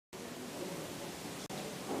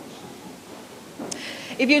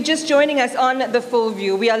If you're just joining us on The Full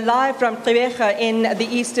View, we are live from Gqeberha in the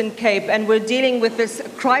Eastern Cape, and we're dealing with this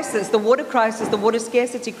crisis, the water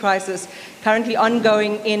scarcity crisis, currently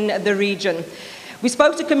ongoing in the region. We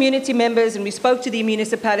spoke to community members and we spoke to the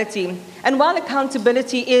municipality. And while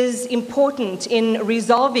accountability is important in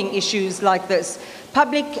resolving issues like this,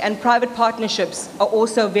 public and private partnerships are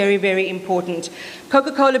also very, very important.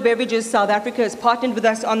 Coca-Cola Beverages South Africa has partnered with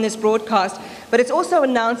us on this broadcast, but it's also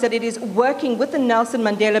announced that it is working with the Nelson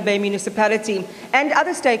Mandela Bay Municipality and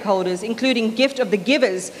other stakeholders, including Gift of the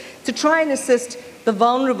Givers, to try and assist the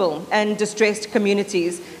vulnerable and distressed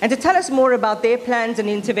communities. And to tell us more about their plans and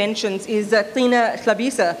interventions is Tina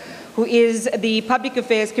Hlabisa, who is the Public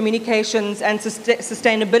Affairs, Communications and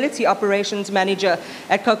Sustainability Operations Manager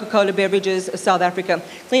at Coca-Cola Beverages South Africa.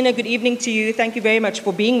 Tina, good evening to you. Thank you very much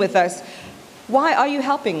for being with us. Why are you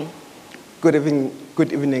helping? Good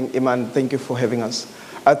evening, Iman. Thank you for having us.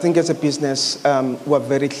 I think as a business, we're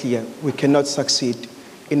very clear. We cannot succeed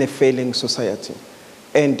in a failing society.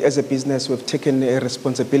 And as a business, we've taken a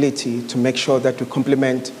responsibility to make sure that we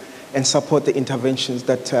complement and support the interventions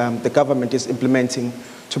that the government is implementing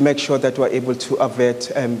to make sure that we're able to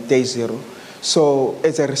avert Day Zero. So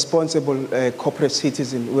as a responsible corporate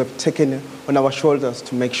citizen, we've taken on our shoulders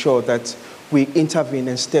to make sure that we intervene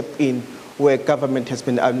and step in where government has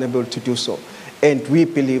been unable to do so. And we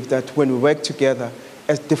believe that when we work together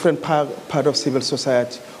as different part of civil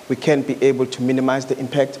society, we can be able to minimize the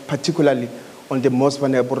impact, particularly on the most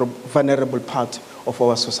vulnerable part of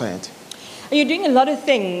our society. And you're doing a lot of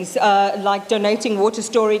things like donating water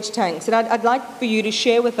storage tanks. And I'd like for you to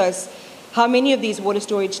share with us how many of these water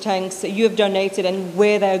storage tanks you have donated and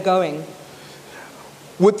where they're going.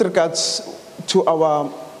 With regards to our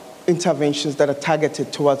interventions that are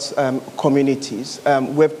targeted towards communities,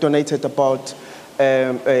 we've donated about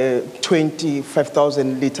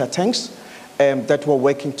 25,000 litre tanks that we're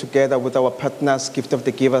working together with our partners, Gift of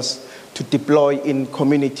the Givers, to deploy in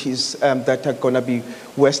communities that are going to be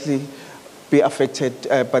worstly affected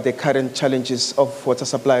by the current challenges of water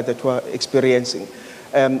supply that we're experiencing.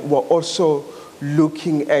 We're also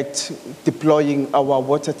looking at deploying our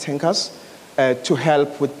water tankers to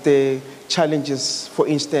help with the challenges. For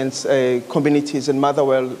instance, communities in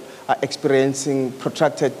Motherwell are experiencing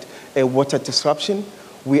protracted water disruption.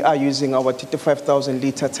 We are using our 35,000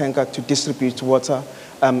 litre tanker to distribute water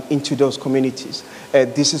into those communities.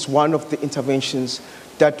 This is one of the interventions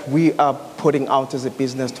that we are putting out as a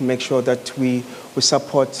business to make sure that we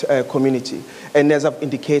support community. And as I've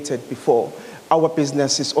indicated before, our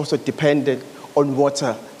business is also dependent on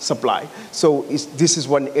water supply. So this is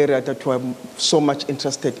one area that we're so much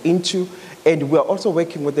interested into. And we're also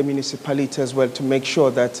working with the municipality as well to make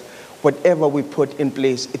sure that whatever we put in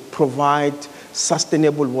place, it provides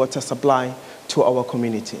sustainable water supply to our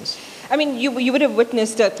communities. I mean, you would have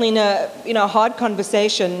witnessed, Tina, a hard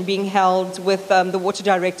conversation being held with the water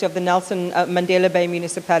director of the Nelson Mandela Bay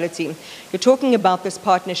Municipality. You're talking about this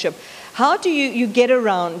partnership. How do you get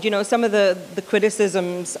around, some of the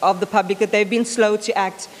criticisms of the public that they've been slow to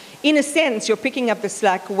act? In a sense, you're picking up the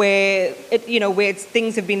slack where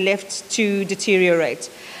things have been left to deteriorate.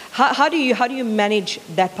 How do you manage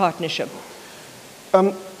that partnership?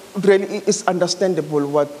 Really, it's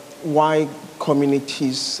understandable why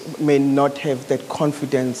communities may not have that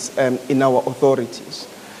confidence in our authorities.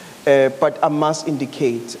 But I must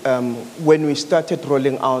indicate, when we started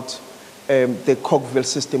rolling out the Cockville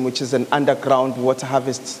system, which is an underground water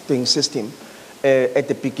harvesting system, at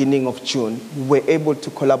the beginning of June, we were able to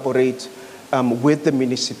collaborate with the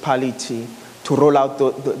municipality to roll out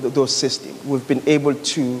those systems. We've been able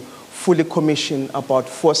to fully commission about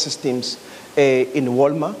 4 systems in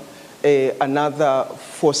Walmer. Another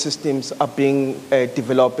 4 systems are being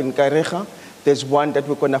developed in Gqeberha. There's one that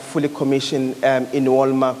we're going to fully commission in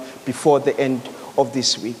Walmer before the end of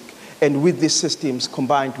this week. And with these systems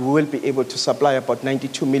combined, we will be able to supply about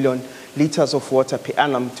 92 million litres of water per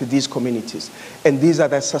annum to these communities. And these are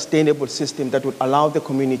the sustainable systems that would allow the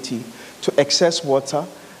community to access water,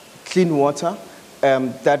 clean water,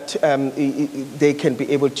 that they can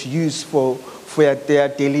be able to use for their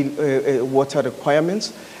daily water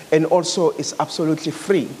requirements. And also, it's absolutely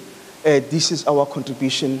free. This is our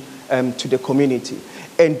contribution to the community.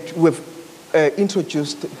 And we've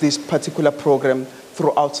introduced this particular program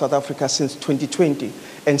throughout South Africa since 2020.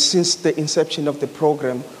 And since the inception of the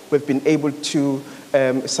program, we've been able to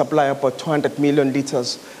supply about 200 million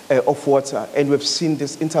litres of water. And we've seen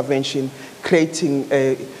this intervention creating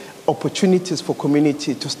opportunities for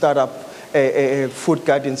community to start up food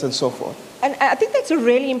gardens and so forth. And I think that's a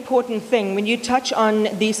really important thing when you touch on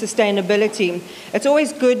the sustainability. It's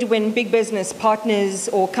always good when big business partners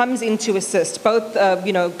or comes in to assist, both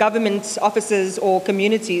government offices or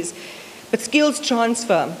communities. But skills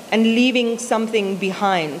transfer and leaving something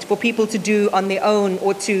behind for people to do on their own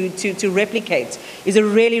or to replicate is a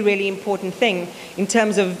really, really important thing in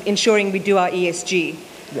terms of ensuring we do our ESG.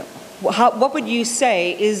 Yeah. What would you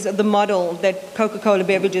say is the model that Coca-Cola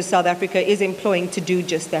Beverages South Africa is employing to do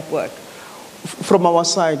just that work? From our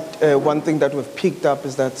side, one thing that we've picked up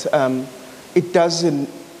is that it doesn't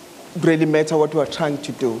really matter what we're trying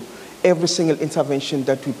to do. Every single intervention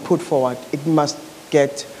that we put forward, it must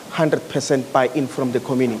get 100% buy-in from the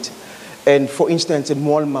community. And for instance, in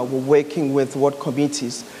Walma, we're working with ward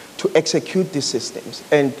committees to execute these systems.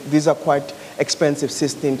 And these are quite expensive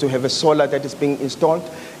systems to have a solar that is being installed,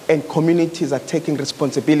 and communities are taking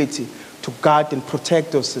responsibility to guard and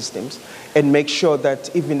protect those systems and make sure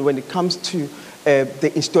that even when it comes to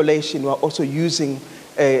the installation, we're also using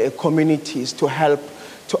communities to help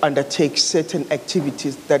to undertake certain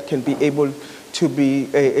activities that can be able to be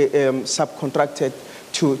subcontracted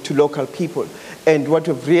to local people. And what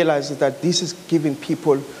we've realized is that this is giving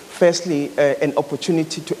people, firstly, an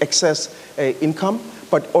opportunity to access income,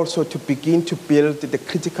 but also to begin to build the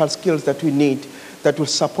critical skills that we need that will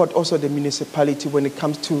support also the municipality when it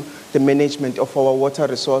comes to the management of our water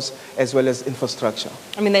resource as well as infrastructure.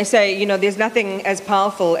 I mean, they say, there's nothing as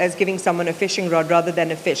powerful as giving someone a fishing rod rather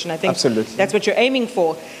than a fish. And I think Absolutely. That's what you're aiming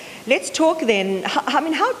for. Let's talk then,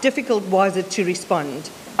 how difficult was it to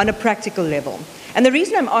respond on a practical level? And the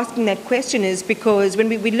reason I'm asking that question is because when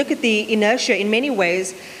we look at the inertia in many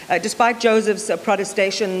ways, despite Joseph's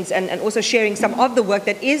protestations and also sharing some of the work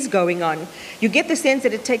that is going on, you get the sense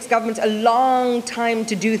that it takes governments a long time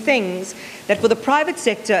to do things that for the private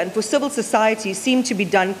sector and for civil society seem to be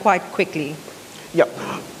done quite quickly. Yeah,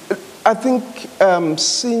 I think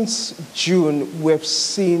since June, we've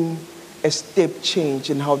seen a step change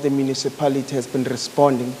in how the municipality has been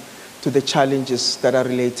responding to the challenges that are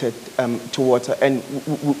related to water, and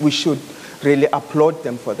we should really applaud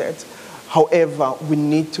them for that. However, we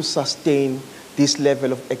need to sustain this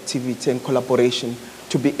level of activity and collaboration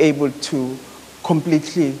to be able to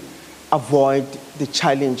completely avoid the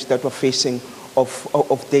challenge that we're facing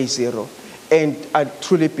of Day Zero. And I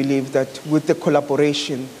truly believe that with the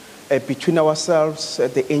collaboration between ourselves,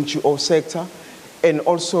 the NGO sector, and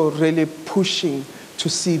also really pushing to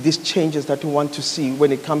see these changes that we want to see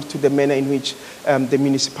when it comes to the manner in which the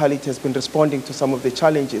municipality has been responding to some of the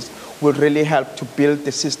challenges will really help to build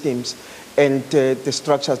the systems and the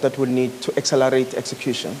structures that we'll need to accelerate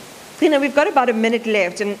execution. We've got about a minute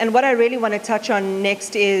left, and what I really want to touch on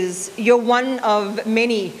next is you're one of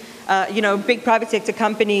many big private sector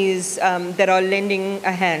companies that are lending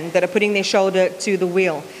a hand, that are putting their shoulder to the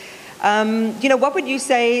wheel. What would you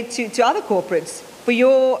say to other corporates? For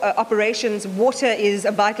your operations, water is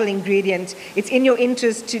a vital ingredient. It's in your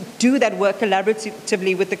interest to do that work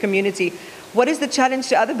collaboratively with the community. What is the challenge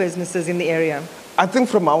to other businesses in the area? I think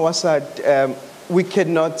from our side, we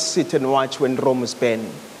cannot sit and watch when Rome is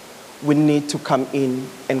burning. We need to come in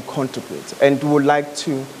and contribute. And we would like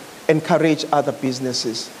to encourage other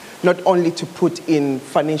businesses, not only to put in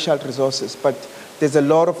financial resources, but there's a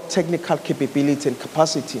lot of technical capability and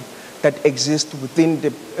capacity that exists within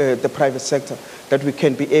the private sector that we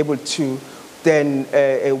can be able to then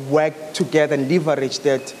work together and leverage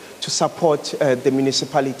that to support the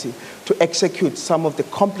municipality to execute some of the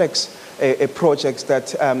complex projects that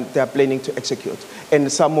they are planning to execute,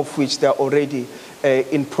 and some of which they are already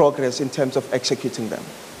in progress in terms of executing them.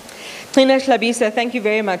 Hlabisa, thank you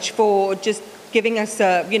very much for just giving us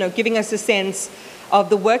a sense of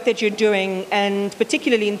the work that you're doing, and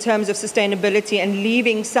particularly in terms of sustainability and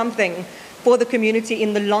leaving something for the community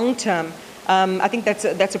in the long term. I think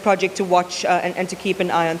that's a project to watch and to keep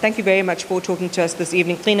an eye on. Thank you very much for talking to us this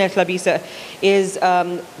evening. Hlabisa is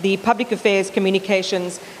the Public Affairs,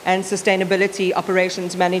 Communications and Sustainability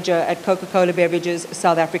Operations Manager at Coca-Cola Beverages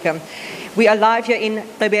South Africa. We are live here in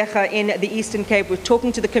Gqeberha in the Eastern Cape. We're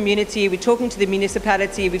talking to the community, we're talking to the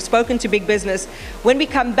municipality, we've spoken to big business. When we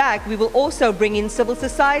come back, we will also bring in civil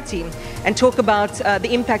society and talk about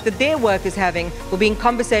the impact that their work is having. We'll be in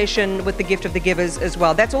conversation with the Gift of the Givers as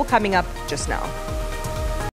well. That's all coming up just now.